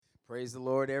Praise the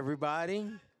Lord, everybody.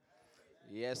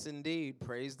 Yes, indeed.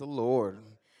 Praise the Lord.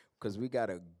 Because we got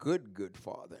a good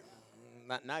Father.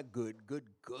 Not good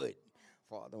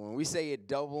Father. When we say it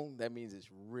double, that means it's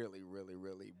really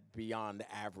beyond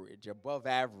average, above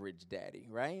average daddy,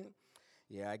 right?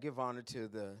 Yeah, I give honor to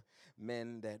the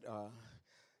men that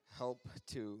help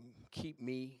to keep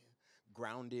me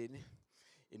grounded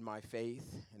in my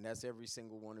faith, and that's every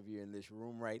single one of you in this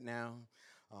room right now.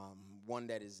 One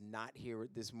that is not here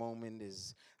at this moment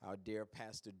is our dear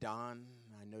Pastor Don.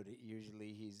 I know that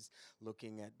usually he's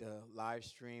looking at the live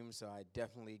stream, so I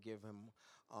definitely give him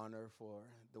honor for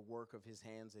the work of his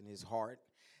hands and his heart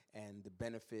and the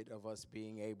benefit of us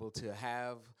being able to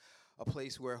have a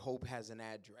place where hope has an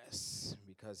address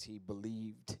because he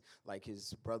believed, like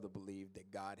his brother believed, that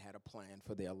God had a plan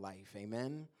for their life.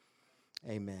 Amen.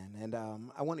 Amen. And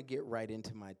I want to get right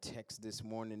into my text this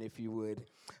morning. If you would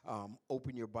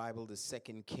open your Bible to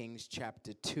 2 Kings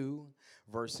chapter 2,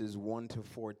 verses 1 to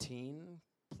 14,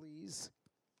 please.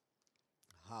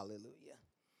 Hallelujah.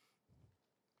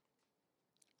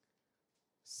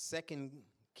 2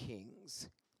 Kings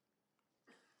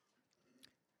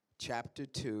chapter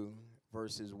 2,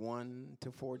 verses 1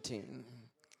 to 14.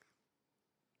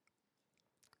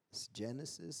 It's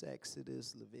Genesis,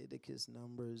 Exodus, Leviticus,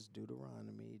 Numbers,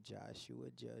 Deuteronomy, Joshua,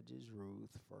 Judges,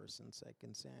 Ruth, 1st and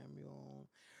 2nd Samuel,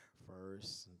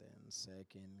 1st and then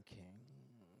 2nd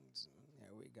Kings. There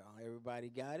we go. Everybody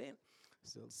got it?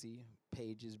 Still see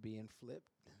pages being flipped.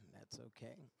 That's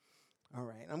okay. All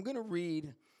right. I'm going to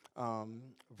read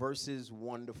verses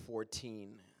 1 to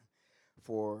 14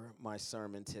 for my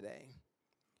sermon today.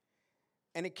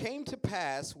 And it came to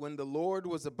pass when the Lord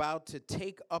was about to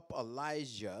take up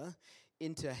Elijah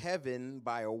into heaven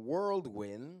by a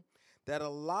whirlwind, that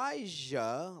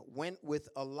Elijah went with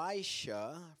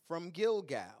Elisha from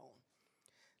Gilgal.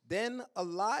 Then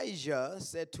Elijah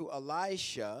said to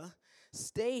Elisha,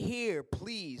 "Stay here,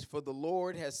 please, for the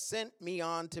Lord has sent me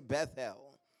on to Bethel."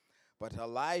 But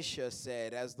Elisha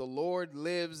said, "As the Lord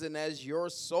lives and as your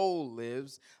soul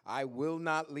lives, I will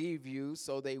not leave you."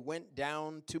 So they went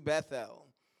down to Bethel.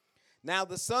 Now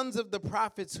the sons of the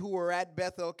prophets who were at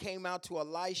Bethel came out to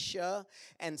Elisha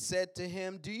and said to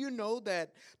him, "Do you know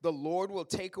that the Lord will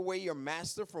take away your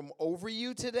master from over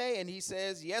you today?" And he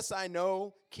says, "Yes, I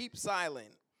know. Keep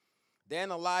silent."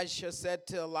 Then Elisha said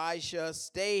to Elisha,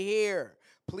 "Stay here,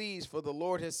 please, for the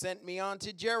Lord has sent me on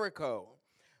to Jericho."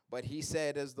 But he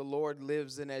said, "As the Lord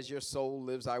lives and as your soul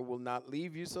lives, I will not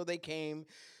leave you." So they came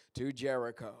to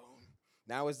Jericho.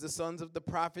 Now as the sons of the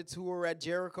prophets who were at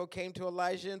Jericho came to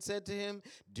Elijah and said to him,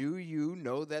 "Do you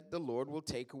know that the Lord will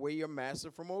take away your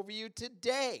master from over you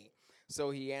today?"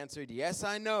 So he answered, "Yes,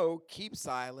 I know. Keep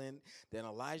silent." Then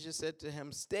Elijah said to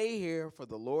him, "Stay here, for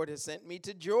the Lord has sent me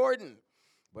to Jordan."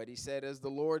 But he said, "As the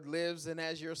Lord lives and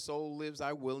as your soul lives,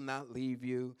 I will not leave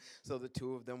you." So the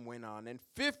two of them went on. And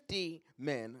 50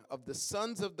 men of the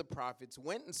sons of the prophets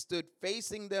went and stood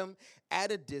facing them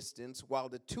at a distance, while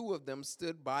the two of them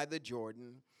stood by the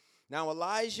Jordan. Now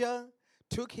Elijah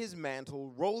took his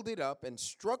mantle, rolled it up, and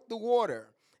struck the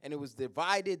water, and it was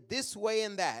divided this way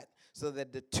and that, so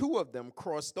that the two of them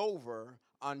crossed over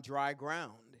on dry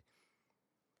ground.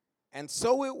 And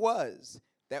so it was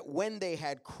that when they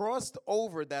had crossed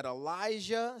over, that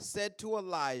Elijah said to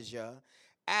Elijah,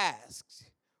 "Ask,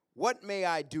 what may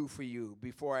I do for you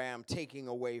before I am taken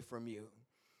away from you?"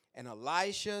 And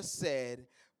Elisha said,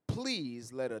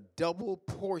 "Please let a double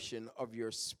portion of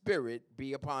your spirit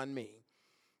be upon me."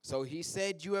 So he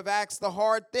said, "You have asked the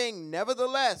hard thing.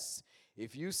 Nevertheless,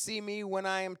 if you see me when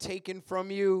I am taken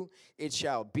from you, it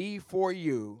shall be for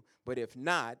you. But if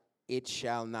not, it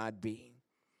shall not be."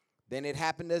 Then it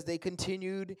happened as they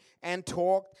continued and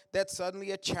talked that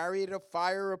suddenly a chariot of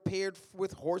fire appeared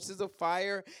with horses of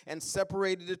fire and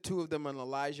separated the two of them. And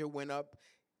Elijah went up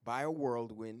by a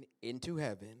whirlwind into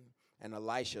heaven. And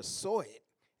Elisha saw it,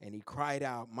 and he cried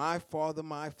out, my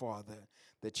father,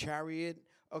 the chariot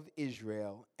of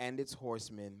Israel and its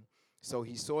horsemen." So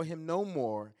he saw him no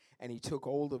more, and he took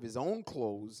hold of his own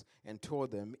clothes and tore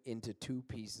them into two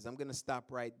pieces. I'm going to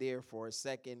stop right there for a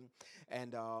second.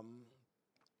 And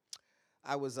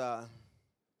I was out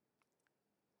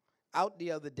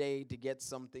the other day to get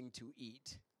something to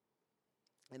eat,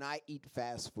 and I eat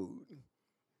fast food.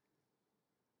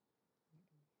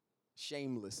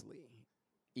 Shamelessly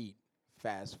eat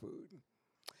fast food.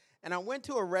 And I went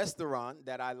to a restaurant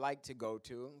that I like to go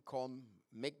to called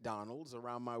McDonald's.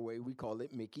 Around my way, we call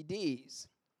it Mickey D's.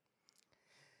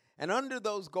 And under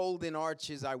those golden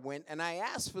arches, I went and I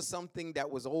asked for something that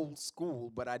was old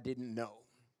school, but I didn't know.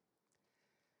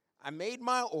 I made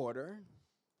my order,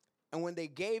 And when they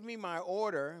gave me my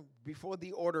order, before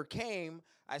the order came,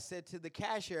 I said to the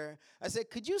cashier, I said,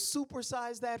 could you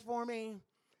supersize that for me?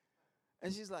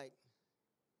 And she's like,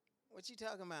 what you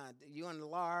talking about? You on the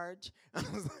large? I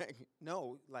was like,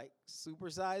 no, like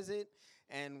supersize it.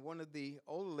 And one of the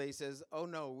older ladies says, oh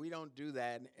no, we don't do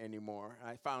that anymore.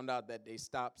 I found out that they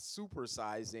stopped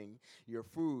supersizing your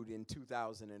food in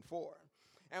 2004.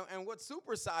 And what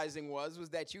supersizing was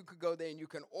that you could go there and you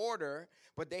can order,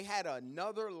 but they had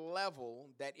another level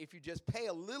that if you just pay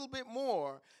a little bit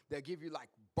more, they'll give you like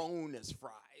bonus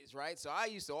fries, right? So I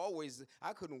used to always,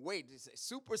 I couldn't wait to say,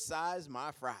 supersize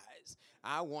my fries.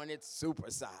 I wanted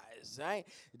supersized, right?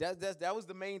 That was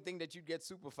the main thing that you'd get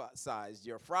supersized,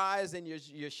 your fries and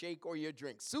your shake or your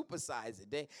drink. Supersize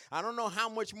it. I don't know how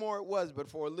much more it was, but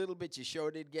for a little bit, you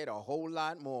sure did get a whole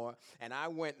lot more. And I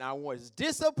went and I was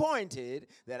disappointed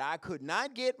that I could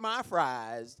not get my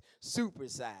fries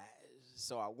supersized.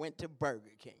 So I went to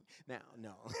Burger King. Now,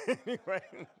 no.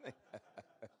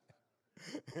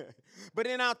 But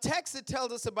in our text, it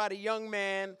tells us about a young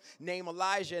man named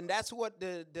Elijah, and that's what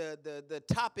the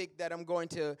topic that I'm going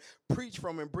to preach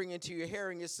from and bring into your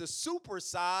hearing is to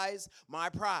supersize my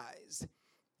prize.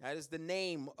 That is the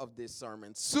name of this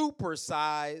sermon,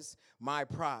 supersize my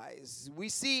prize. We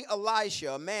see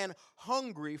Elisha, a man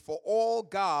hungry for all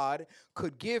God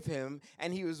could give him,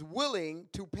 and he was willing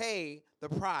to pay the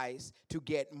price to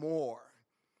get more.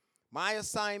 My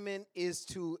assignment is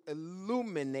to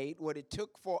illuminate what it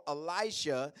took for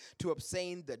Elisha to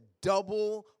obtain the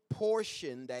double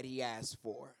portion that he asked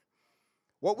for.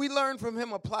 What we learn from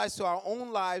him applies to our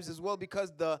own lives as well,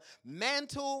 because the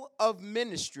mantle of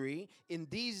ministry in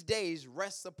these days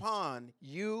rests upon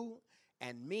you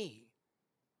and me.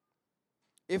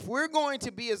 If we're going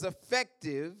to be as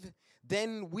effective,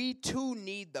 then we too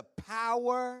need the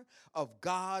power of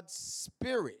God's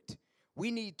Spirit.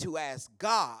 We need to ask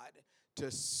God to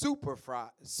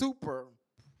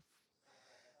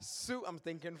I'm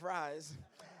thinking fries.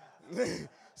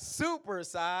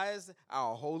 Supersize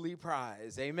our holy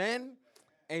prize. Amen?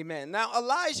 Amen. Now,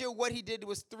 Elijah, what he did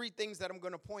was three things that I'm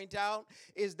going to point out,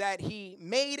 is that he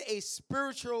made a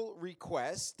spiritual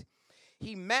request,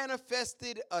 he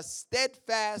manifested a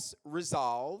steadfast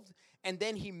resolve, and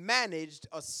then he managed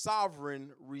a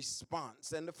sovereign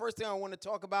response. And the first thing I want to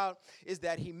talk about is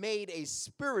that he made a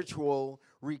spiritual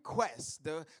request.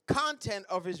 The content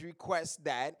of his request,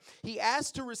 that he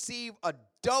asked to receive a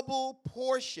double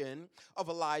portion of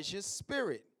Elijah's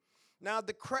spirit. Now,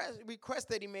 the request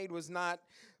that he made was not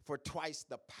for twice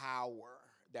the power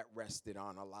that rested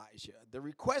on Elijah. The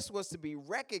request was to be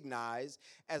recognized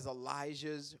as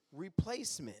Elijah's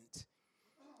replacement.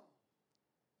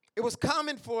 It was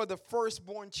common for the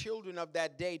firstborn children of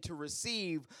that day to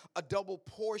receive a double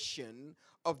portion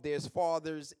of their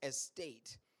father's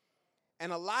estate.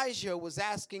 And Elijah was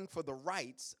asking for the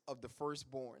rights of the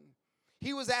firstborn.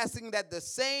 He was asking that the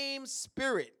same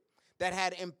spirit that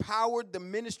had empowered the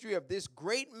ministry of this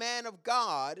great man of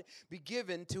God be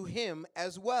given to him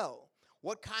as well.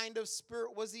 What kind of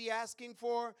spirit was he asking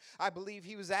for? I believe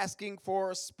he was asking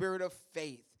for a spirit of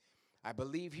faith. I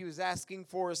believe he was asking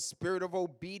for a spirit of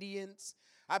obedience.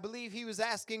 I believe he was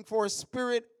asking for a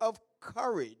spirit of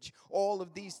courage. All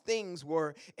of these things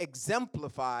were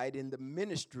exemplified in the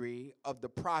ministry of the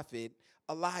prophet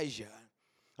Elijah.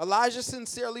 Elijah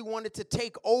sincerely wanted to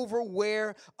take over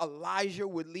where Elijah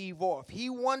would leave off. He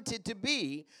wanted to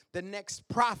be the next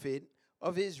prophet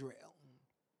of Israel.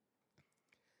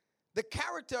 The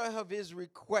character of his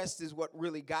request is what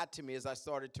really got to me as I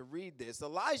started to read this.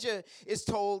 Elijah is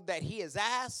told that he has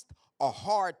asked a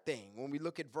hard thing. When we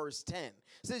look at verse 10, it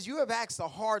says, you have asked a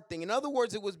hard thing. In other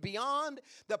words, it was beyond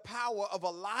the power of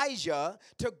Elijah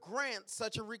to grant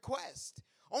such a request.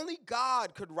 Only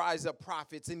God could rise up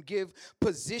prophets and give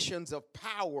positions of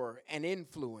power and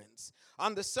influence.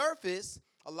 On the surface,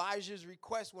 Elijah's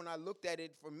request, when I looked at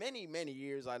it for many, many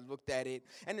years, I looked at it,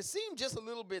 and it seemed just a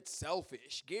little bit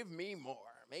selfish. Give me more.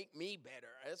 Make me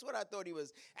better. That's what I thought he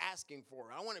was asking for.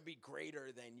 I want to be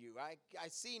greater than you. I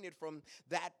seen it from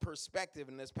that perspective,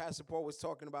 and as Pastor Paul was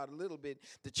talking about a little bit,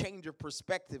 the change of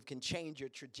perspective can change your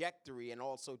trajectory and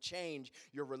also change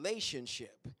your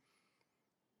relationship.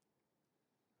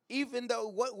 Even though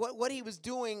what he was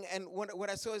doing and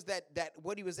what I saw is that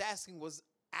what he was asking was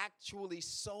actually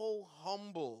so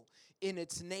humble in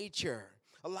its nature.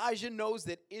 Elijah knows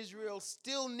that Israel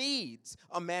still needs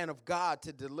a man of God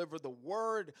to deliver the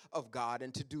word of God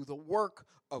and to do the work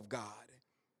of God.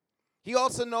 He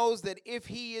also knows that if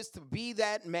he is to be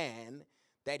that man,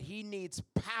 that he needs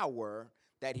power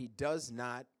that he does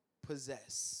not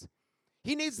possess.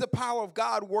 He needs the power of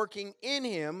God working in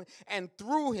him and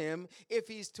through him if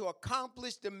he's to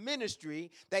accomplish the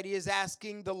ministry that he is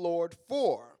asking the Lord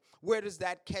for. Where does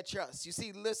that catch us? You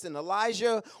see, listen,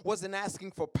 Elijah wasn't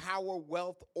asking for power,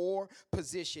 wealth, or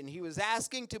position. He was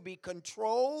asking to be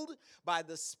controlled by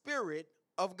the Spirit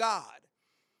of God.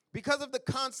 Because of the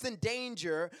constant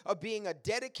danger of being a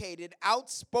dedicated,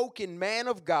 outspoken man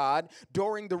of God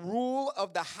during the rule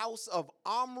of the house of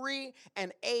Omri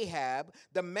and Ahab,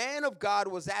 the man of God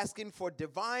was asking for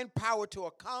divine power to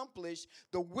accomplish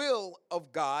the will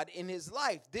of God in his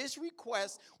life. This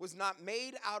request was not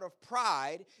made out of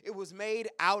pride, it was made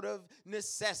out of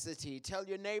necessity. Tell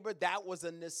your neighbor that was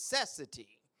a necessity.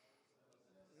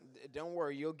 Don't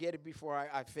worry, you'll get it before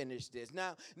I finish this.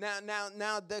 Now,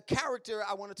 the character,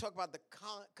 I want to talk about the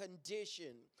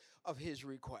condition of his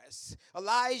request.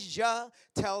 Elijah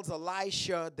tells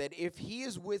Elisha that if he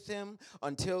is with him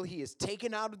until he is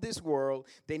taken out of this world,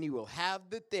 then he will have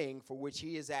the thing for which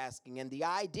he is asking. And the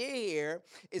idea here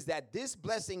is that this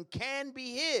blessing can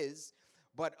be his,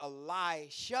 but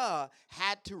Elisha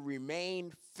had to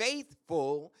remain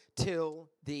faithful till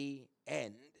the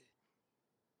end.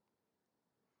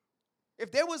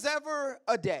 If there was ever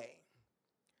a day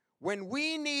when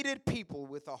we needed people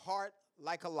with a heart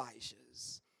like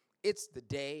Elijah's, it's the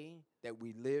day that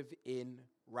we live in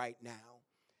right now.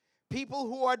 People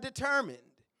who are determined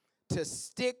to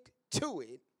stick to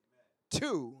it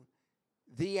to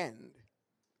the end.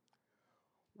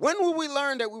 When will we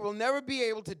learn that we will never be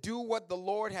able to do what the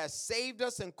Lord has saved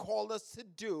us and called us to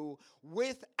do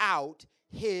without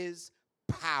his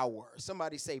power?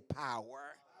 Somebody say power.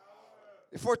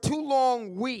 For too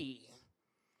long, we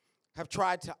have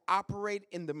tried to operate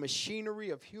in the machinery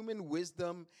of human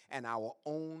wisdom and our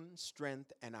own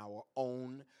strength and our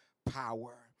own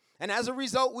power. And as a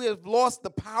result, we have lost the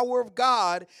power of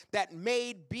God that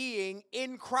made being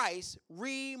in Christ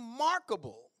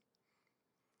remarkable.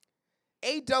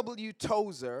 A.W.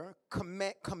 Tozer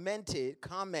commented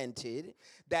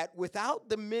that without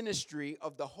the ministry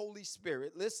of the Holy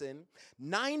Spirit, listen,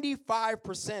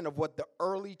 95% of what the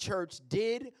early church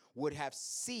did would have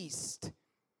ceased.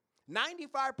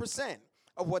 95%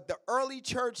 of what the early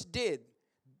church did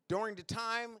during the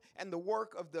time and the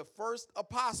work of the first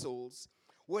apostles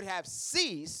would have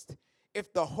ceased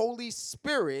if the Holy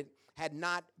Spirit had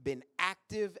not been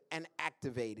active and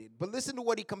activated. But listen to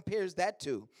what he compares that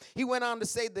to. He went on to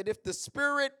say that if the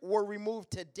Spirit were removed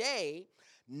today,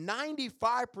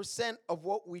 95% of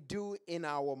what we do in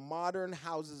our modern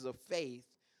houses of faith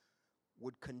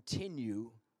would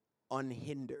continue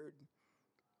unhindered.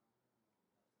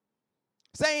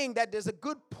 Saying that there's a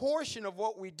good portion of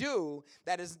what we do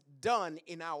that is done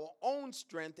in our own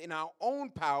strength, in our own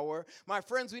power. My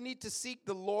friends, we need to seek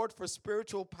the Lord for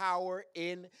spiritual power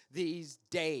in these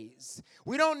days.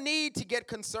 We don't need to get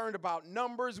concerned about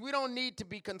numbers. We don't need to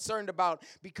be concerned about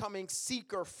becoming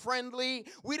seeker-friendly.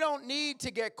 We don't need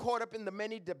to get caught up in the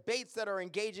many debates that are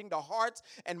engaging the hearts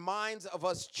and minds of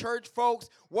us church folks.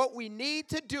 What we need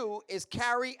to do is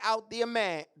carry out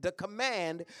the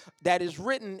command that is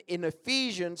written in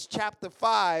Ephesians chapter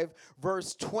 5,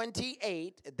 verse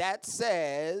 28, that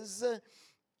says,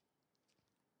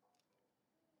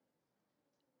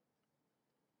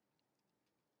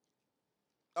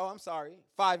 oh, I'm sorry,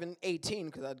 5 and 18,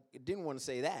 because I didn't want to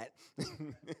say that.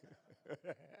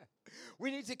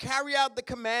 We need to carry out the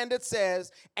command that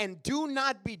says, and do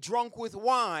not be drunk with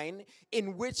wine,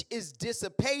 in which is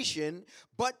dissipation,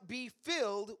 but be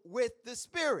filled with the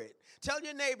Spirit. Tell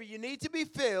your neighbor, you need to be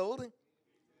filled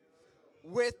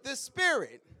with the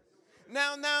Spirit.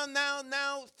 Now,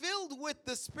 filled with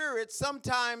the Spirit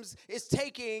sometimes is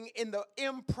taking in the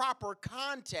improper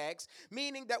context,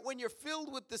 meaning that when you're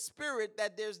filled with the Spirit,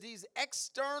 that there's these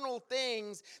external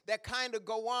things that kind of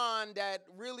go on that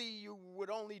really you would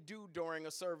only do during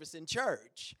a service in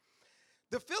church.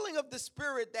 The filling of the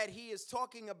Spirit that he is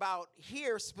talking about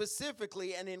here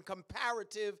specifically and in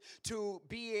comparative to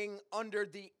being under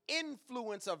the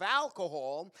influence of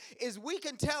alcohol is we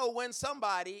can tell when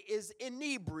somebody is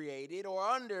inebriated or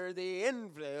under the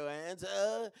influence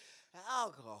of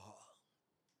alcohol.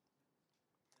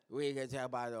 We can tell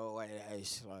by the way they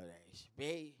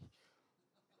speak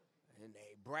and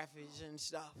their breathage and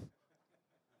stuff.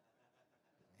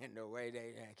 And the way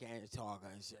they can't talk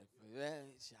and shit.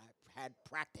 I had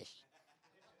practice.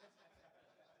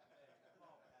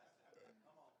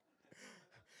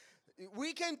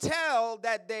 We can tell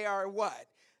that they are what?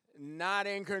 Not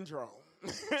in control.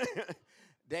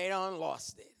 They done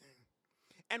lost it.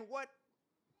 And what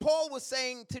Paul was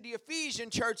saying to the Ephesian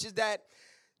church is that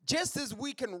just as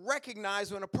we can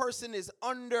recognize when a person is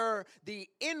under the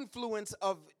influence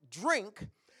of drink,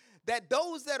 that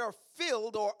those that are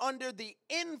filled or under the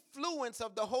influence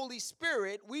of the Holy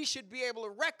Spirit, we should be able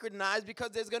to recognize, because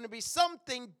there's going to be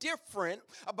something different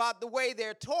about the way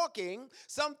they're talking,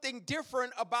 something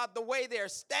different about the way they're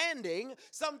standing,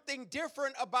 something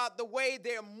different about the way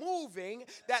they're moving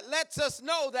that lets us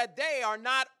know that they are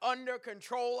not under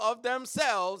control of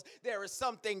themselves. There is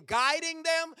something guiding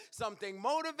them, something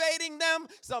motivating them,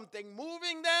 something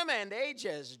moving them, and they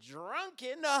just drunk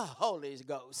in the Holy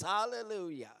Ghost.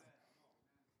 Hallelujah.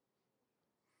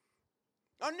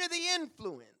 Under the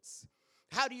influence.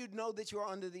 How do you know that you're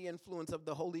under the influence of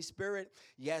the Holy Spirit?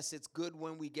 Yes, it's good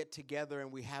when we get together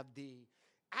and we have the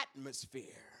atmosphere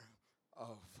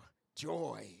of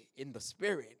joy in the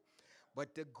Spirit.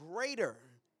 But the greater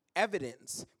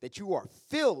evidence that you are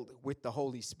filled with the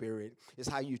Holy Spirit is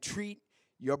how you treat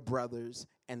your brothers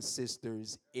and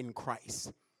sisters in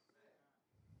Christ.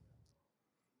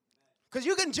 Because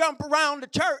you can jump around the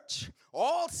church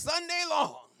all Sunday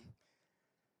long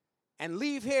and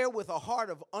leave here with a heart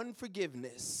of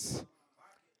unforgiveness.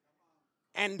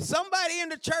 And somebody in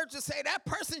the church will say, that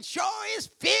person sure is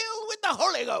filled with the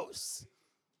Holy Ghost.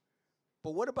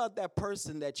 But what about that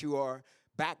person that you are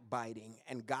backbiting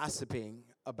and gossiping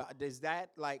about? Is that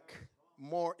like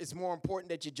more, it's more important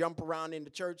that you jump around in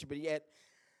the church, but yet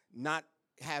not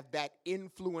have that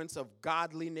influence of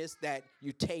godliness that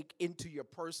you take into your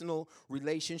personal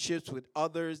relationships with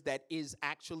others that is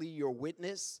actually your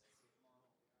witness?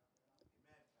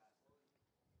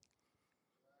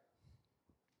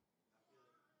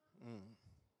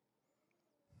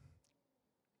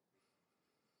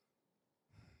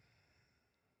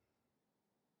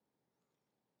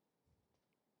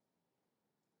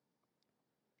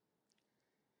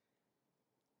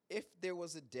 If there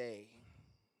was a day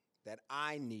that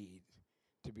I need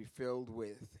to be filled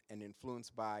with and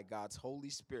influenced by God's Holy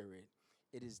Spirit,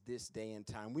 it is this day and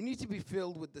time. We need to be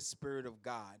filled with the Spirit of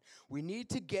God. We need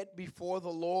to get before the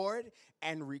Lord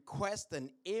and request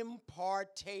an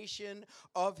impartation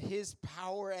of His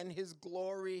power and His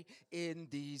glory in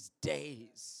these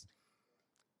days.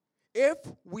 If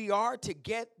we are to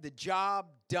get the job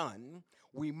done,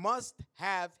 we must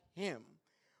have Him.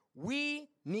 We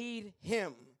need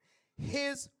Him.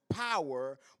 His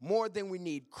power more than we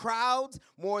need crowds,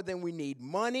 more than we need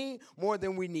money, more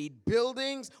than we need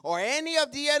buildings, or any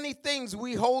of the things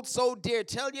we hold so dear.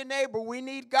 Tell your neighbor, we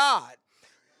need God.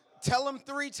 Tell them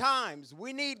 3 times.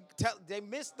 They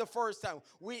missed the first time.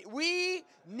 We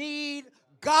need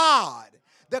God.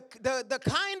 The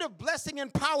kind of blessing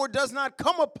and power does not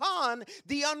come upon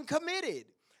the uncommitted.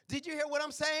 Did you hear what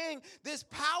I'm saying? This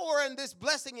power and this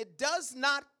blessing, it does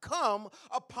not come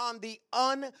upon the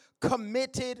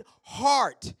uncommitted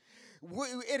heart.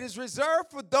 It is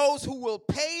reserved for those who will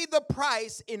pay the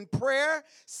price in prayer,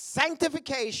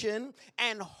 sanctification,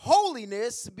 and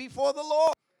holiness before the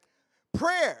Lord.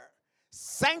 Prayer,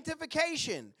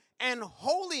 sanctification, and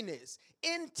holiness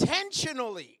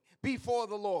intentionally before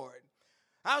the Lord.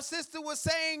 Our sister was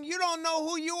saying, you don't know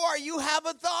who you are. You have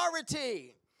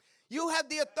authority. You have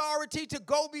the authority to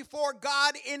go before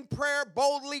God in prayer,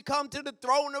 boldly come to the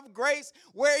throne of grace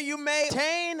where you may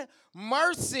obtain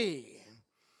mercy.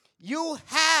 You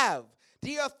have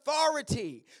the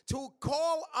authority to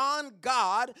call on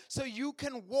God so you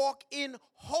can walk in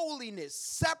holiness,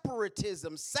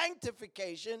 separatism,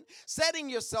 sanctification, setting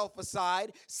yourself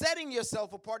aside, setting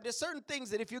yourself apart. There's certain things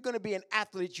that if you're going to be an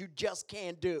athlete, you just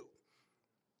can't do.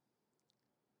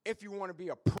 If you want to be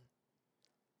a pro,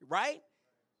 right?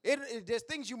 There's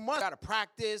things you must gotta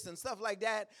practice and stuff like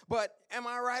that. But am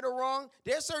I right or wrong?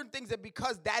 There's certain things that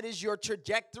because that is your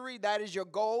trajectory, that is your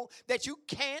goal, that you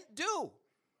can't do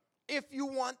if you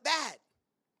want that.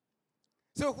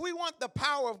 So if we want the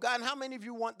power of God, and how many of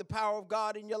you want the power of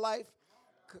God in your life?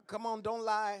 Come on, don't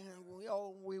lie.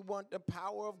 We want the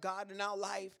power of God in our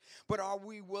life, but are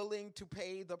we willing to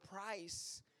pay the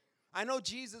price? I know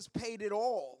Jesus paid it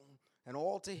all, and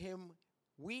all to Him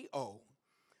we owe.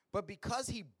 But because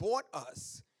He bought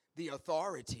us the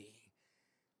authority,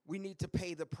 we need to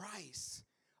pay the price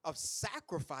of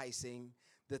sacrificing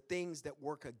the things that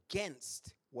work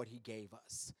against what He gave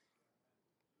us.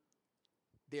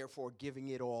 Therefore, giving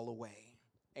it all away.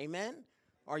 Amen?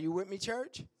 Are you with me,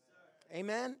 church?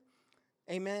 Amen?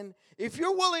 Amen. If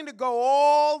you're willing to go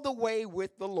all the way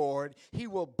with the Lord, He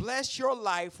will bless your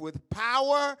life with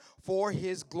power for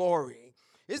His glory.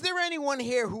 Is there anyone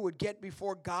here who would get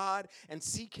before God and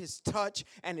seek His touch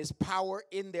and His power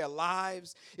in their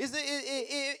lives?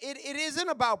 It isn't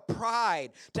about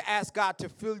pride to ask God to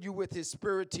fill you with His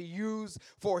Spirit to use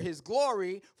for His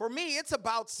glory. For me, it's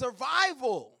about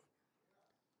survival.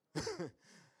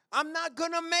 I'm not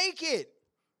going to make it.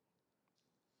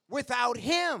 without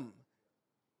him.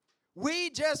 We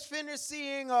just finished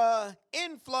seeing an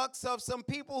influx of some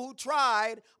people who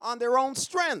tried on their own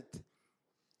strength.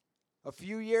 A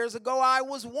few years ago, I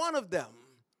was one of them.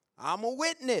 I'm a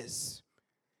witness.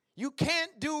 You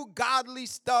can't do godly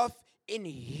stuff in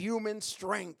human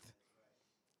strength.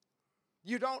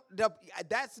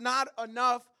 That's not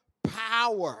enough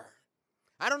power.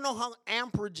 I don't know how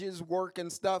amperages work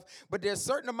and stuff, but there's a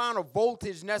certain amount of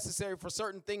voltage necessary for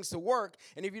certain things to work.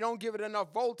 And if you don't give it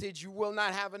enough voltage, you will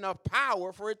not have enough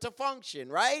power for it to function,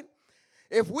 right?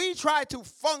 If we try to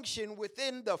function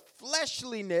within the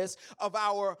fleshliness of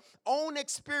our own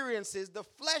experiences, the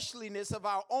fleshliness of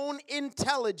our own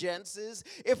intelligences,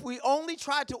 if we only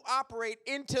try to operate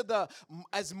into the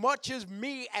as much as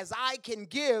me as I can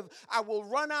give, I will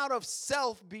run out of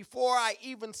self before I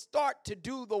even start to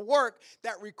do the work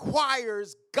that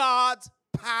requires God's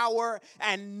power,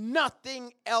 and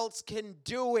nothing else can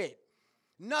do it.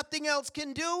 Nothing else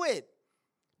can do it.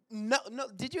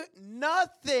 Nothing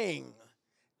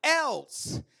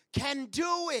else can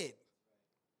do it.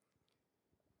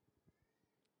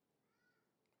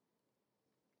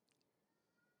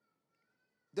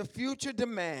 The future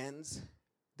demands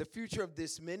the future of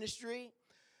this ministry,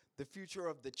 the future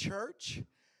of the church,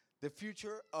 the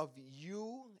future of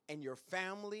you and your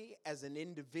family as an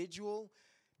individual,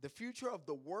 the future of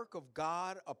the work of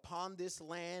God upon this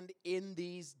land in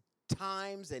these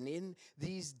times and in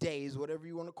these days, whatever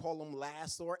you want to call them,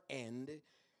 last or end.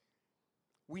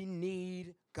 We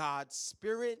need God's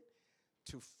Spirit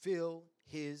to fill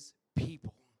his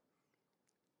people.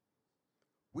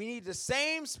 We need the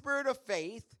same spirit of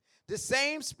faith, the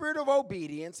same spirit of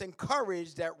obedience and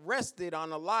courage that rested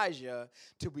on Elijah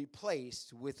to be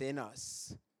placed within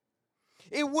us.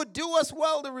 It would do us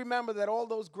well to remember that all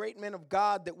those great men of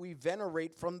God that we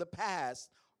venerate from the past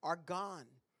are gone.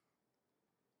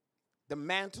 The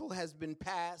mantle has been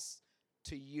passed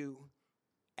to you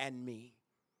and me.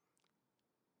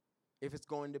 If it's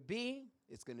going to be,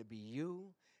 it's going to be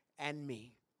you and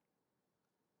me.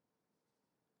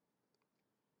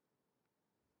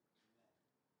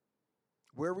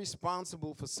 We're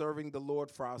responsible for serving the Lord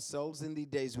for ourselves in these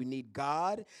days. We need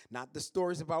God, not the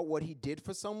stories about what he did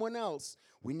for someone else.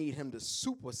 We need him to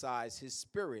supersize his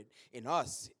spirit in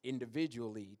us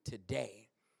individually today.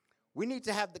 We need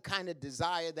to have the kind of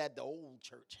desire that the old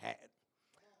church had.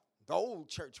 The old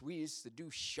church, we used to do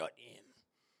shut in,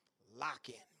 lock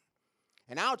in.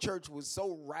 And our church was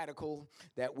so radical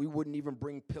that we wouldn't even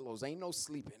bring pillows. Ain't no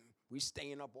sleeping. We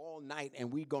staying up all night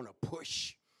and we going to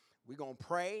push. We're going to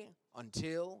pray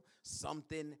until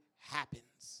something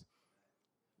happens.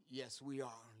 Yes, we are.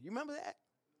 You remember that?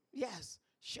 Yes.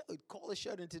 Call a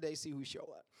shut-in today, see who show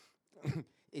up.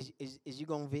 Is you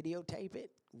going to videotape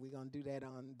it? We're going to do that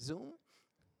on Zoom?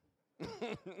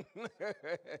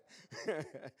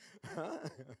 Huh?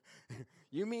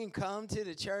 You mean come to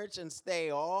the church and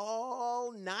stay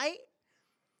all night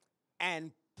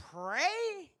and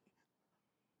pray?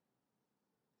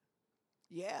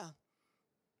 Yeah.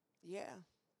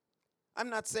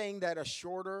 I'm not saying that a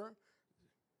shorter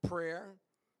prayer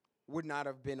would not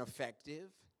have been effective.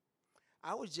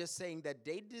 I was just saying that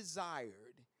they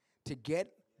desired to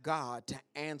get God to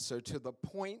answer to the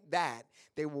point that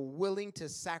they were willing to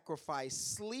sacrifice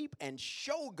sleep and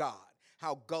show God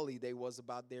how gully they was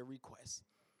about their request.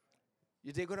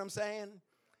 You dig what I'm saying?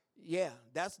 Yeah,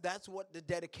 that's what the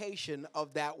dedication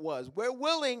of that was. We're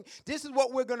willing. This is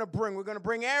what we're going to bring. We're going to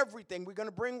bring everything. We're going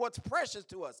to bring what's precious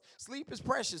to us. Sleep is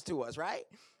precious to us, right?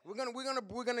 We're going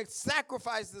to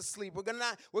sacrifice the sleep. We're going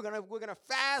to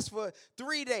fast for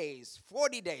 3 days,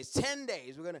 40 days, 10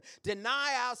 days. We're going to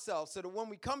deny ourselves so that when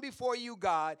we come before you,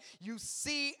 God, you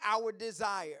see our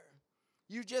desire.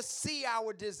 You just see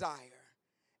our desire.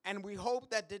 And we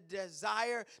hope that the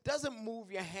desire doesn't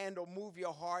move your hand or move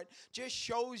your heart, just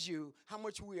shows you how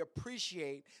much we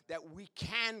appreciate that we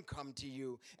can come to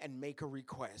you and make a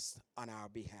request on our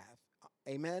behalf.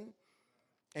 Amen?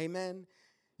 Amen.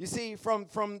 You see,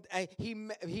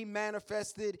 he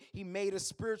manifested, he made a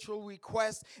spiritual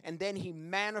request, and then he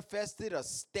manifested a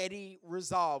steady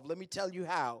resolve. Let me tell you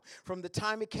how. From the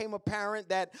time it came apparent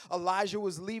that Elijah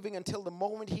was leaving until the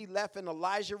moment he left and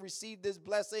Elijah received this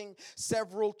blessing,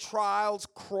 several trials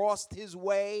crossed his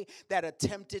way that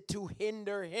attempted to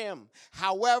hinder him.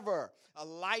 However,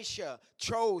 Elisha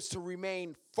chose to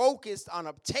remain focused on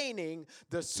obtaining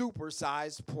the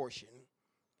supersized portion.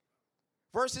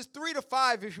 Verses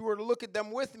 3-5, if you were to look at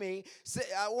them with me,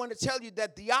 I want to tell you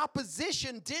that the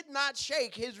opposition did not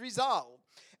shake his resolve.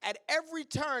 At every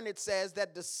turn, it says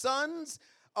that the sons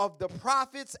of the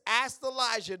prophets asked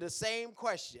Elijah the same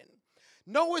question.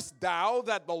 Knowest thou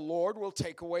that the Lord will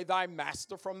take away thy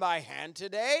master from thy hand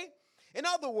today? In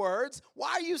other words,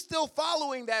 why are you still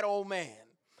following that old man?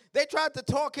 They tried to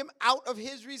talk him out of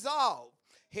his resolve.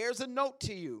 Here's a note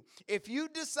to you. If you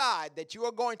decide that you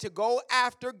are going to go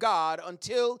after God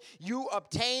until you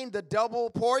obtain the double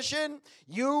portion,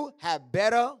 you have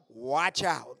better watch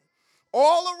out.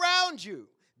 All around you,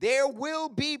 there will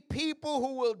be people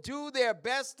who will do their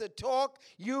best to talk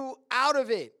you out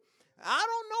of it. I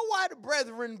don't know why the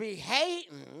brethren be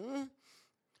hating.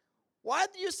 Why are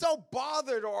you so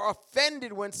bothered or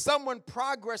offended when someone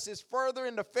progresses further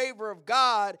in the favor of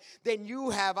God than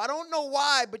you have? I don't know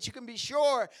why, but you can be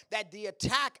sure that the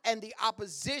attack and the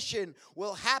opposition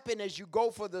will happen as you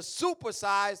go for the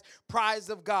supersized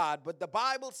prize of God. But the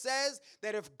Bible says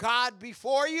that if God be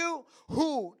for you,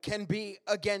 who can be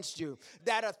against you?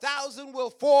 That 1,000 will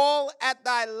fall at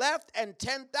thy left and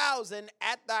 10,000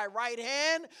 at thy right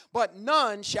hand, but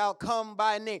none shall come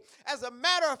by name. As a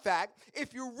matter of fact,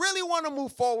 if you really want to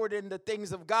move forward in the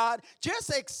things of God, just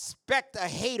expect a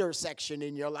hater section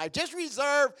in your life. Just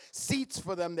reserve seats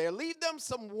for them there. Leave them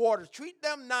some water. Treat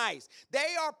them nice.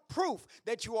 They are proof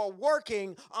that you are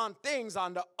working on things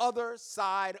on the other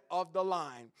side of the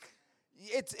line.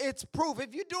 It's proof.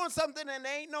 If you're doing something and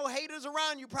there ain't no haters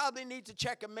around, you probably need to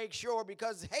check and make sure,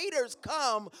 because haters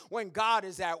come when God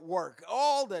is at work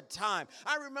all the time.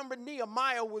 I remember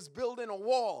Nehemiah was building a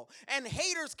wall, and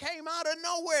haters came out of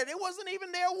nowhere. It wasn't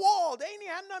even their wall. They ain't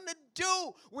had nothing to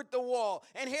do with the wall.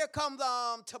 And here comes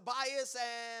Tobias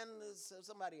and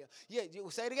somebody else. Yeah,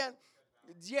 you say it again?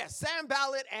 Yes,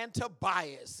 Sanballat and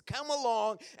Tobias come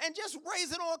along and just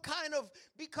raising all kind of,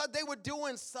 because they were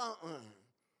doing something.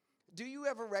 Do you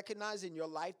ever recognize in your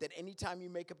life that anytime you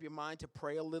make up your mind to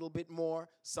pray a little bit more,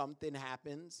 something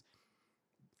happens?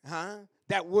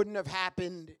 That wouldn't have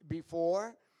happened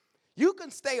before? You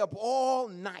can stay up all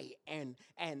night and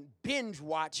binge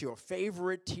watch your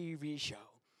favorite TV show.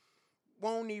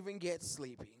 Won't even get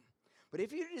sleepy. But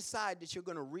if you decide that you're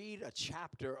going to read a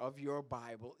chapter of your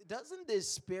Bible, doesn't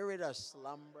this spirit of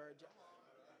slumber,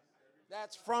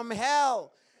 that's from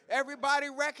hell. Everybody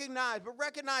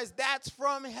recognize that's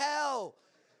from hell.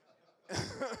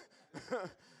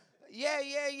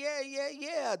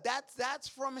 Yeah. That's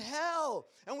from hell.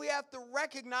 And we have to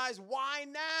recognize, why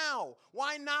now?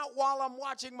 Why not while I'm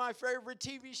watching my favorite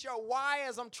TV show? Why,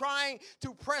 as I'm trying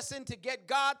to press in to get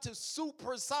God to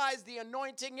supersize the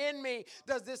anointing in me,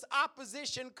 does this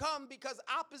opposition come? Because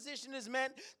opposition is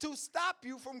meant to stop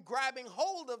you from grabbing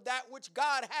hold of that which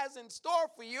God has in store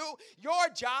for you. Your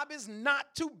job is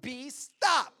not to be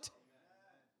stopped.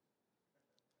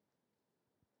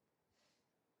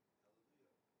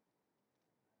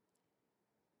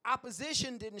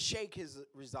 Opposition didn't shake his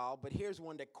resolve, but here's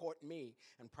one that caught me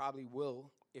and probably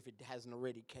will, if it hasn't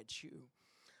already, catch you.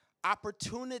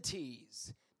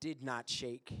 Opportunities did not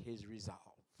shake his resolve.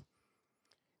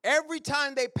 Every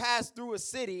time they passed through a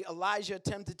city, Elijah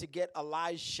attempted to get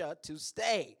Elisha to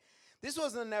stay. This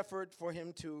wasn't an effort for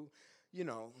him to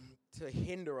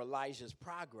hinder Elijah's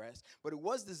progress, but it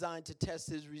was designed to test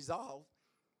his resolve.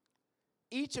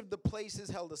 Each of the places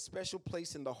held a special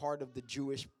place in the heart of the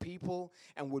Jewish people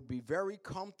and would be very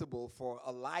comfortable for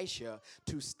Elisha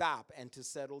to stop and to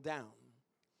settle down.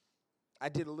 I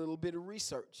did a little bit of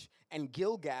research, and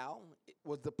Gilgal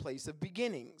was the place of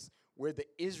beginnings, where the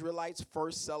Israelites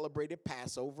first celebrated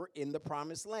Passover in the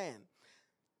Promised Land.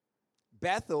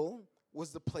 Bethel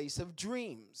was the place of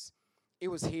dreams. It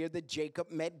was here that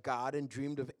Jacob met God and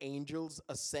dreamed of angels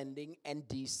ascending and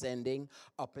descending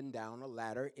up and down a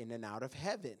ladder in and out of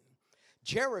heaven.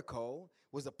 Jericho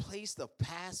was a place of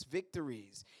past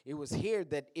victories. It was here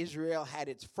that Israel had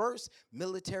its first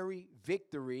military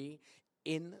victory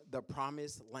in the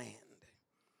Promised Land.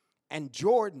 And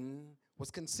Jordan was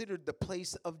considered the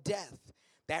place of death.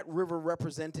 That river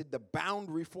represented the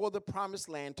boundary for the Promised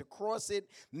Land. To cross it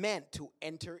meant to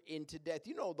enter into death.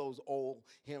 You know those old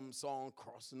hymn songs,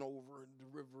 crossing over the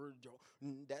river,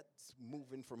 that's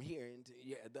moving from here into,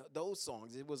 those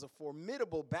songs. It was a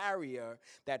formidable barrier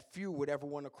that few would ever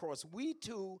want to cross. We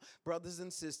too, brothers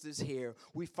and sisters here,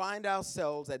 we find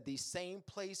ourselves at these same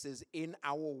places in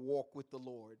our walk with the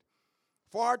Lord.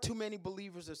 Far too many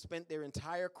believers have spent their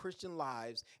entire Christian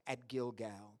lives at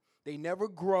Gilgal. They never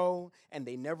grow, and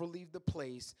they never leave the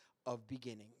place of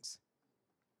beginnings.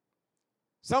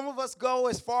 Some of us go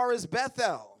as far as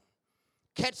Bethel,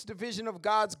 catch the vision of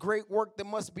God's great work that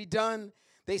must be done.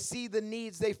 They see the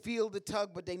needs, they feel the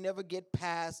tug, but they never get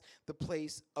past the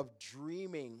place of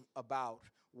dreaming about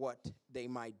what they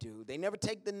might do. They never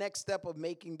take the next step of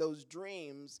making those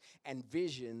dreams and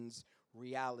visions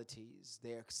realities.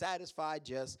 They're satisfied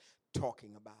just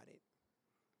talking about it.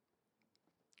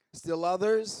 Still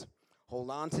others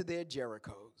hold on to their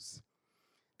Jerichos.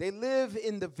 They live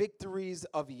in the victories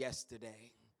of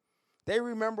yesterday. They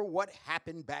remember what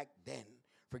happened back then,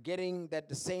 forgetting that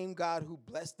the same God who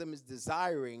blessed them is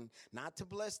desiring not to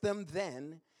bless them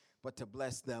then, but to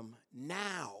bless them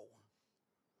now.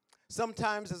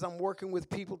 Sometimes as I'm working with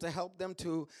people to help them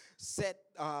to set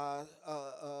a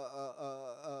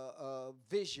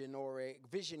vision, or a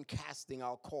vision casting,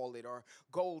 I'll call it, or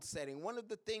goal setting, one of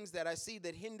the things that I see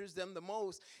that hinders them the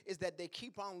most is that they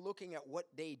keep on looking at what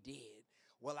they did.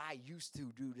 Well, I used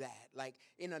to do that. Like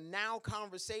in a now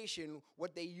conversation,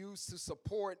 what they used to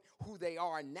support who they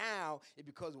are now is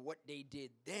because of what they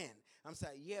did then. I'm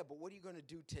saying, yeah, but what are you going to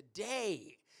do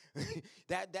today?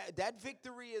 That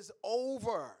victory is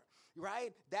over.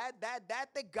 Right?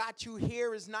 That got you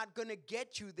here is not going to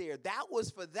get you there. That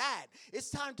was for that. It's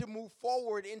time to move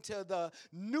forward into the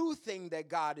new thing that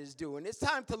God is doing. It's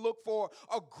time to look for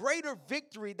a greater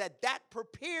victory that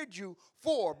prepared you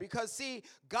for. Because, see,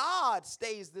 God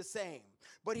stays the same,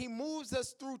 but he moves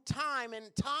us through time,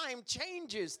 and time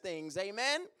changes things.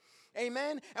 Amen?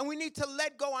 Amen. And we need to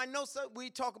let go. I know we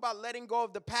talk about letting go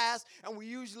of the past, and we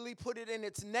usually put it in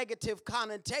its negative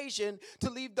connotation, to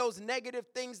leave those negative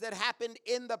things that happened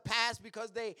in the past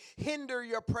because they hinder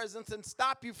your presence and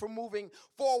stop you from moving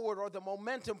forward or the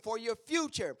momentum for your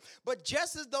future. But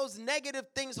just as those negative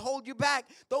things hold you back,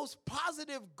 those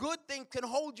positive good things can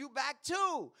hold you back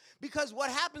too. Because what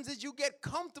happens is you get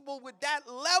comfortable with that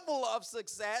level of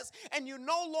success and you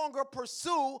no longer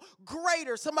pursue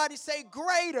greater. Somebody say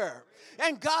greater.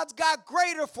 And God's got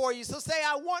greater for you. So say,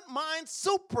 I want mine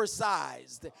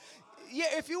supersized. Yeah,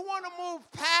 if you want to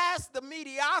move past the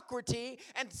mediocrity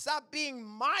and stop being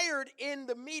mired in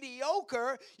the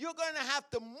mediocre, you're going to have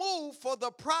to move for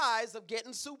the prize of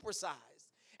getting supersized.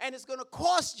 And it's going to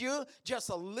cost you just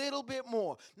a little bit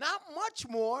more. Not much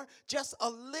more, just a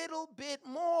little bit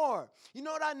more. You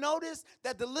know what I noticed?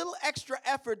 That the little extra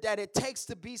effort that it takes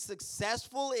to be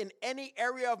successful in any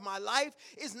area of my life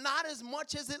is not as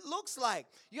much as it looks like.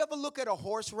 You ever look at a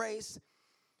horse race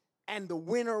and the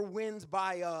winner wins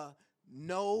by a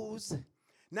nose?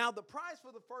 Now, the prize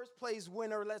for the first place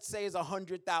winner, let's say, is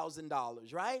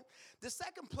 $100,000, right? The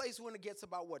second place winner gets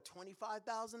about,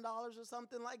 $25,000 or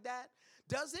something like that?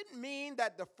 Does it mean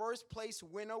that the first place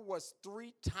winner was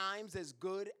 3 times as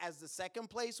good as the second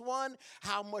place one?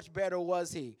 How much better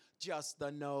was he? Just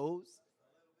the nose.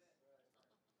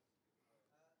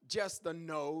 Just the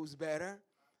nose better.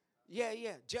 Yeah,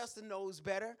 just the nose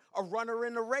better. A runner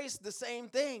in a race, the same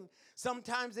thing.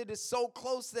 Sometimes it is so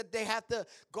close that they have to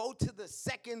go to the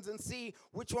seconds and see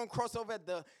which one crossed over at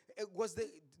the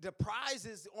prize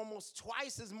is almost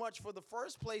twice as much for the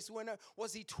first place winner.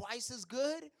 Was he twice as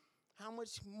good? How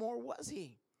much more was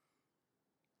he?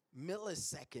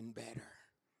 Millisecond better.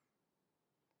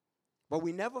 But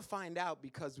we never find out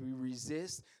because we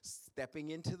resist stepping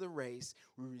into the race.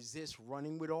 We resist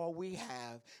running with all we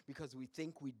have because we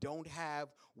think we don't have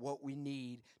what we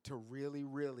need to really,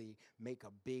 really make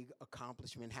a big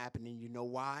accomplishment happen. And you know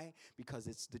why? Because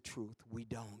it's the truth. We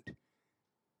don't.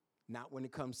 Not when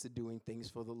it comes to doing things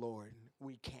for the Lord.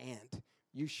 We can't.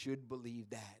 You should believe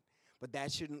that. But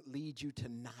that shouldn't lead you to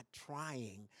not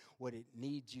trying. What it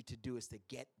needs you to do is to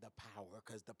get the power,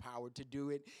 because the power to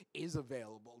do it is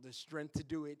available. The strength to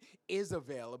do it is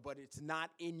available, but it's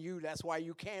not in you. That's why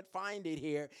you can't find it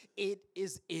here. It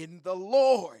is in the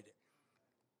Lord.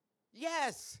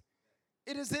 Yes,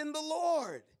 it is in the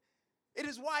Lord. It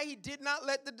is why he did not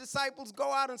let the disciples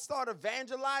go out and start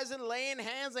evangelizing, laying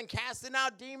hands and casting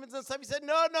out demons and stuff. He said,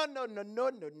 no.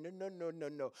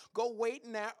 Go wait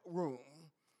in that room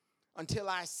until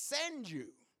I send you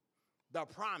the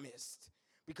promised,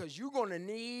 because you're going to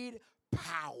need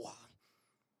power.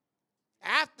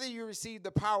 After you receive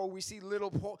the power, we see little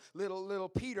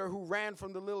Peter, who ran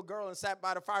from the little girl and sat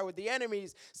by the fire with the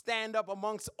enemies, stand up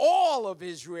amongst all of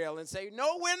Israel and say,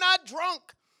 no, we're not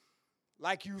drunk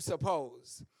like you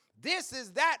suppose. This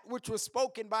is that which was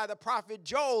spoken by the prophet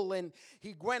Joel. And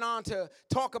he went on to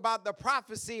talk about the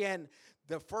prophecy, and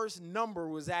the first number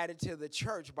was added to the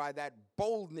church by that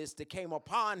boldness that came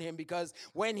upon him, because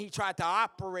when he tried to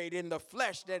operate in the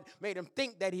flesh, that made him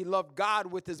think that he loved God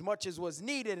with as much as was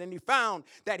needed, and he found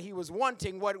that he was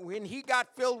wanting when he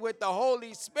got filled with the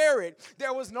Holy Spirit,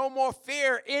 there was no more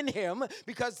fear in him,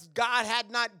 because God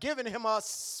had not given him a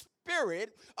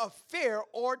spirit of fear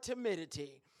or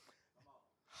timidity.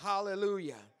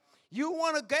 Hallelujah. You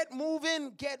want to get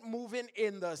moving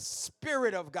in the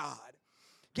Spirit of God.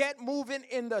 Get moving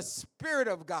in the Spirit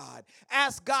of God.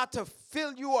 Ask God to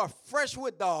fill you afresh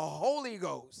with the Holy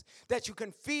Ghost, that you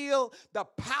can feel the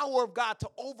power of God to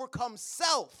overcome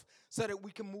self, so that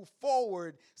we can move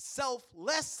forward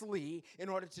selflessly in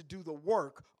order to do the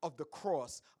work of the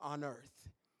cross on earth.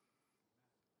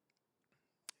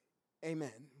 Amen.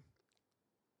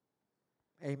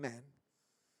 Amen.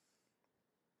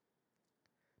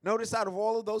 Notice out of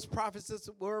all of those prophets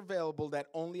that were available, that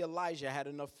only Elijah had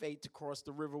enough faith to cross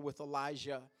the river with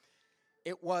Elijah.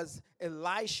 It was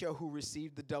Elisha who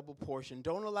received the double portion.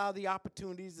 Don't allow the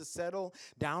opportunities to settle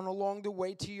down along the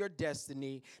way to your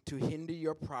destiny to hinder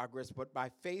your progress, but by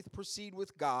faith proceed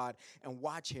with God and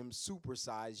watch him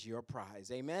supersize your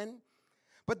prize. Amen?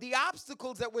 But the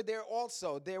obstacles that were there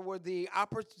also, there were the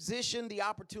opposition, the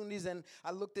opportunities, and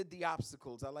I looked at the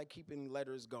obstacles. I like keeping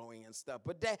letters going and stuff.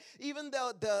 But even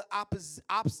the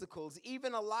obstacles,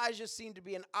 even Elijah seemed to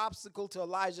be an obstacle to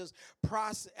Elijah's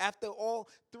process. After all,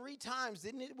 3 times,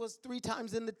 didn't it? It was 3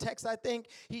 times in the text, I think.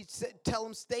 He said, tell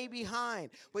him, stay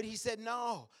behind. But he said,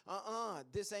 no,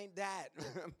 this ain't that.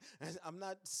 I'm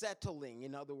not settling,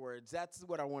 in other words. That's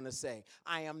what I want to say.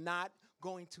 I am not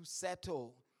going to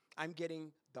settle. I'm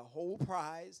getting the whole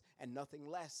prize and nothing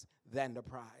less than the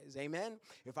prize. Amen?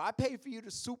 If I pay for you to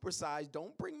supersize,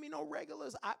 don't bring me no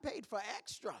regulars. I paid for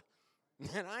extra.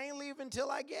 And I ain't leaving until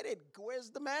I get it. Where's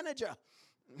the manager?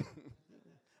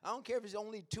 I don't care if it's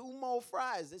only 2 more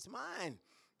fries. It's mine.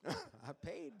 I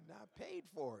paid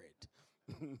for it.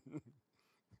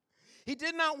 He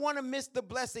did not want to miss the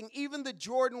blessing. Even the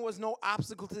Jordan was no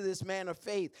obstacle to this man of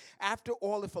faith. After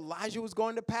all, if Elijah was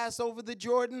going to pass over the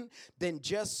Jordan, then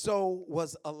just so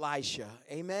was Elisha.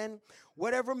 Amen?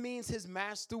 Whatever means his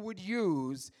master would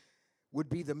use would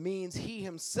be the means he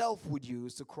himself would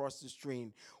use to cross the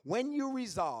stream. When you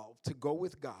resolve to go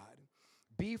with God,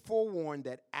 be forewarned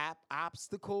that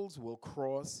obstacles will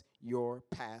cross your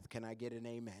path. Can I get an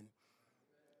amen?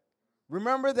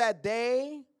 Remember that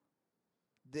they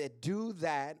that do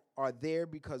that are there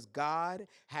because God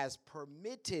has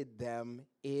permitted them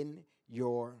in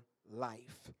your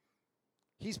life.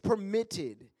 He's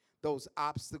permitted those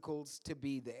obstacles to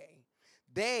be there.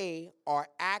 They are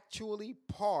actually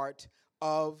part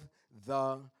of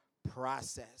the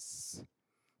process.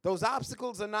 Those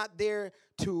obstacles are not there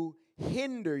to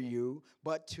hinder you,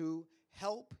 but to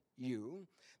help you.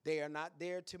 They are not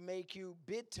there to make you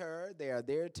bitter. They are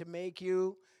there to make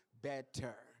you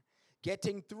better.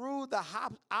 Getting through the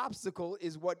obstacle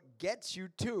is what gets you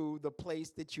to the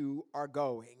place that you are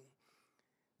going.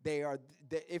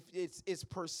 It's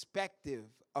perspective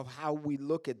of how we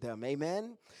look at them.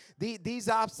 Amen? These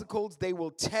obstacles, they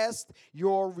will test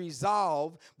your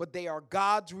resolve, but they are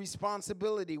God's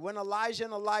responsibility. When Elijah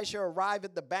and Elisha arrived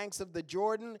at the banks of the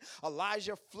Jordan,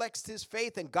 Elijah flexed his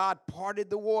faith and God parted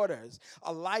the waters.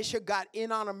 Elisha got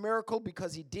in on a miracle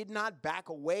because he did not back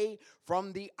away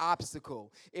from the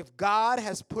obstacle. If God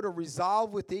has put a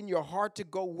resolve within your heart to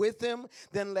go with him,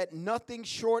 then let nothing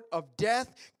short of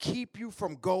death keep you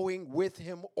from going with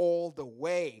him all the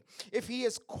way. If he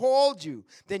has called you,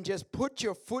 then just put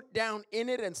your foot down in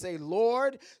it and say,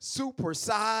 Lord,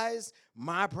 supersize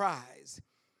my prize.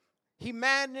 He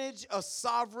managed a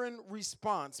sovereign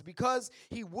response. Because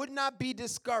he would not be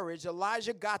discouraged,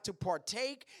 Elijah got to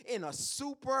partake in a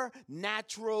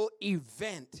supernatural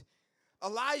event.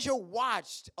 Elijah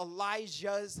watched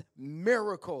Elijah's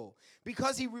miracle.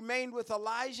 Because he remained with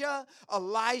Elijah,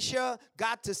 Elisha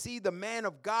got to see the man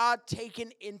of God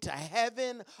taken into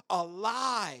heaven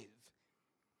alive.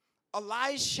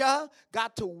 Elisha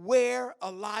got to wear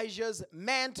Elijah's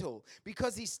mantle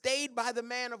because he stayed by the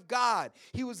man of God.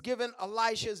 He was given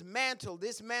Elisha's mantle.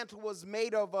 This mantle was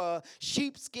made of a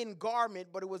sheepskin garment,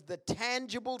 but it was the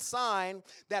tangible sign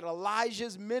that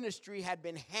Elijah's ministry had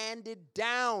been handed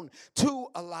down to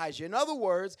Elijah. In other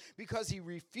words, because he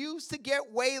refused to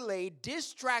get waylaid,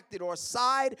 distracted, or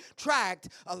sidetracked,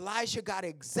 Elisha got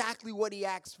exactly what he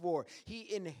asked for.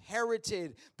 He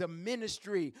inherited the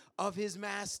ministry of his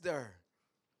master.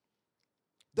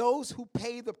 Those who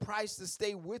pay the price to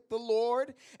stay with the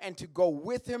Lord and to go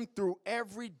with him through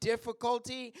every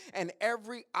difficulty and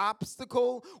every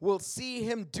obstacle will see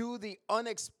him do the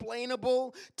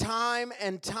unexplainable time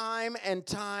and time and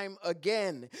time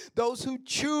again. Those who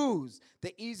choose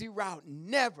the easy route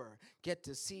never get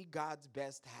to see God's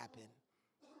best happen.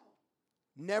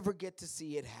 Never get to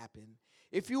see it happen.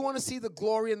 If you want to see the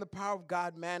glory and the power of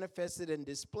God manifested and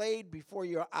displayed before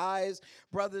your eyes,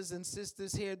 brothers and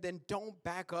sisters here, then don't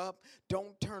back up.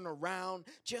 Don't turn around.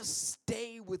 Just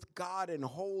stay with God and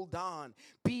hold on.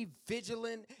 Be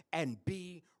vigilant and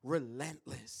be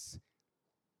relentless.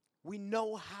 We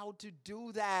know how to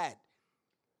do that.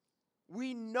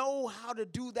 We know how to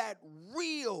do that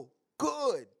real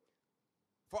good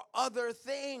for other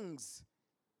things.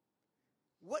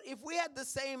 What if we had the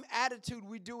same attitude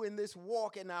we do in this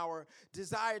walk and our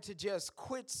desire to just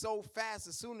quit so fast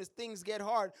as soon as things get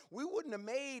hard? We wouldn't have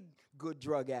made good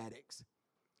drug addicts.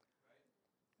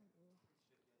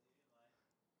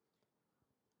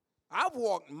 I've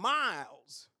walked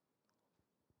miles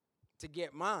to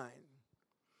get mine.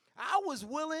 I was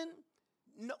willing.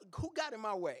 No, who got in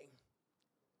my way?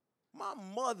 My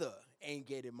mother ain't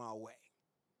get in my way.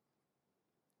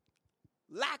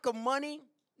 Lack of money,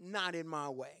 not in my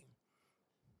way.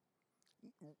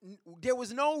 There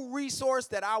was no resource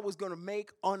that I was going to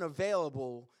make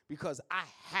unavailable because I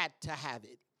had to have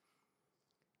it.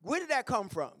 Where did that come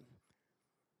from?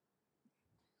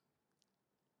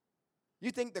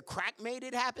 You think the crack made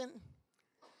it happen?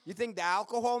 You think the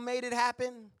alcohol made it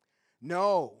happen?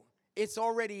 No, it's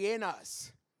already in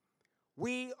us.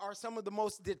 We are some of the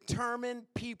most determined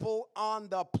people on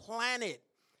the planet.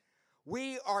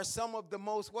 We are some of the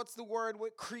most,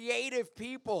 creative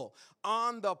people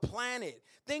on the planet.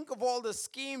 Think of all the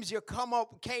schemes you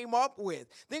came up with.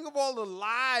 Think of all the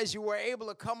lies you were able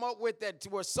to come up with that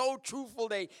were so truthful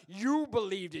that you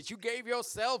believed it. You gave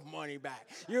yourself money back.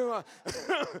 And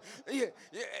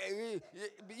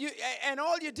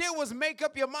all you did was make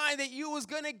up your mind that you was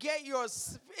going to get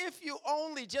yours if you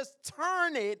only just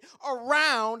turn it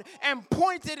around and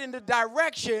point it in the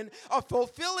direction of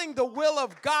fulfilling the will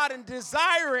of God and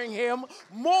desiring Him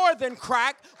more than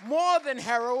crack, more than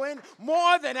heroin,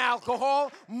 more than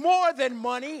alcohol, more than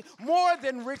money, more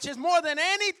than riches, more than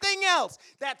anything else.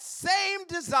 That same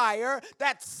desire,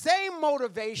 that same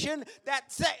motivation,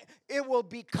 it will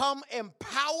become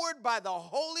empowered by the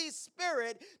Holy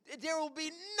Spirit. There will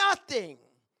be nothing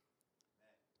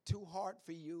too hard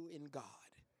for you in God.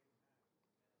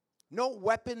 No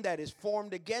weapon that is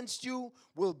formed against you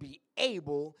will be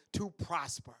able to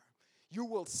prosper. You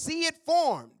will see it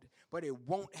formed, but it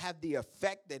won't have the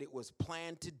effect that it was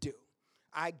planned to do.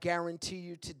 I guarantee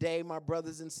you today, my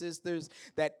brothers and sisters,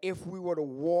 that if we were to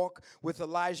walk with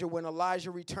Elijah, when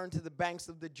Elijah returned to the banks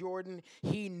of the Jordan,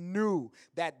 he knew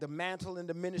that the mantle and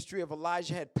the ministry of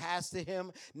Elijah had passed to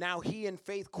him. Now he in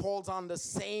faith calls on the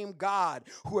same God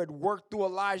who had worked through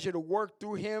Elijah to work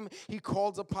through him. He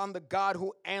calls upon the God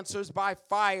who answers by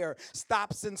fire,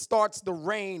 stops and starts the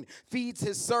rain, feeds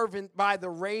his servant by the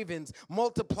ravens,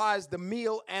 multiplies the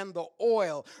meal and the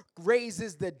oil,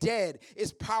 raises the dead,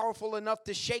 is powerful enough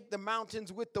to shake the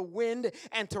mountains with the wind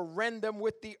and to rend them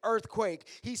with the earthquake.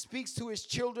 He speaks to his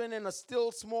children in a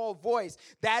still small voice.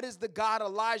 That is the God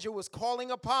Elijah was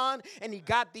calling upon, and he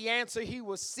got the answer he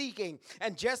was seeking.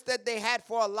 And just as they had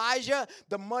for Elijah,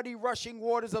 the muddy rushing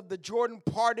waters of the Jordan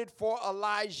parted for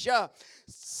Elijah.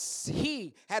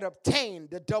 He had obtained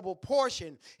the double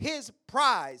portion. His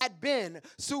prize had been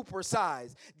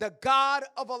supersized. The God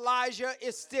of Elijah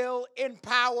is still in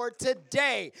power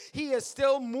today. He is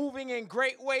still moving in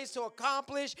great ways to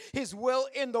accomplish his will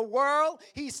in the world.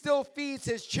 He still feeds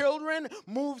his children,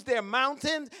 moves their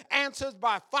mountains, answers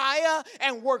by fire,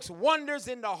 and works wonders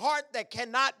in the heart that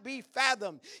cannot be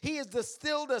fathomed. He is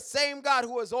still the same God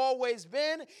who has always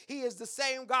been. He is the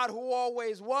same God who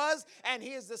always was, and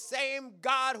he is the same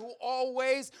God who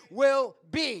always will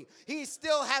be. He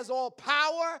still has all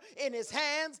power in his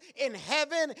hands in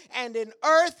heaven and in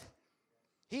earth.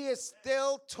 He is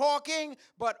still talking,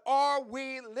 but are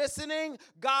we listening?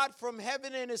 God from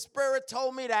heaven in his spirit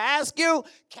told me to ask you,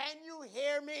 can you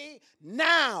hear me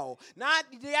now? Not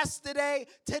yesterday,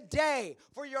 today,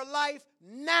 for your life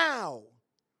now.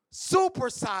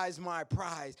 Supersize my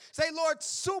prize. Say, Lord,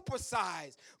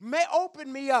 supersize.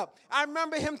 Open me up. I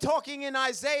remember him talking in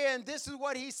Isaiah, and this is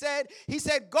what he said. He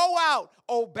said, go out,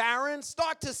 O barren,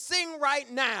 start to sing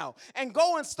right now, and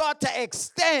go and start to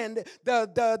extend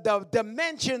the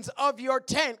dimensions of your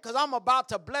tent, because I'm about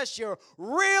to bless you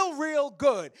real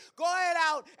good. Go ahead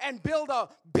out and build a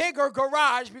bigger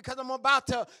garage, because I'm about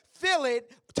to fill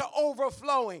it to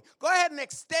overflowing. Go ahead and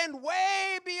extend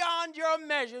way beyond your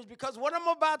measures, because what I'm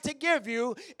about to give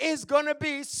you is going to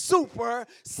be super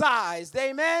sized.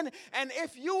 Amen? And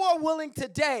if you are willing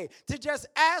today to just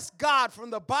ask God from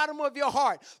the bottom of your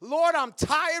heart, Lord, I'm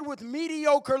tired with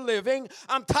mediocre living.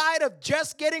 I'm tired of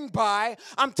just getting by.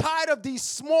 I'm tired of these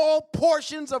small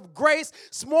portions of grace,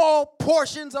 small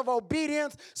portions of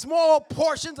obedience, small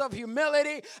portions of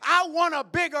humility. I want a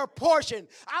bigger portion.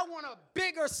 I want a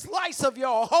bigger slice of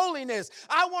your holiness.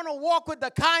 I want to walk with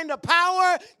the kind of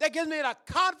power that gives me the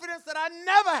confidence that I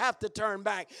never have to turn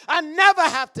back. I never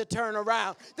have to turn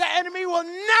around. The enemy will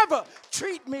never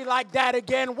treat me like that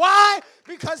again. Why?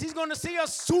 Because he's going to see a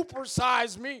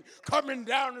supersized me coming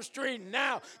down the street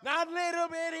now. Not little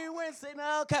bitty Winston.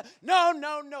 Okay. No.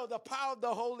 The power of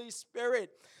the Holy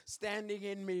Spirit standing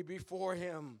in me before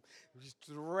him,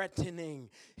 threatening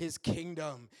his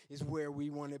kingdom is where we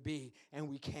want to be, and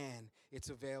we can. It's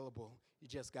available. You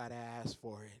just got to ask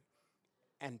for it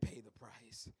and pay the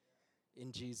price.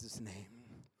 In Jesus'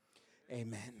 name,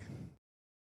 amen.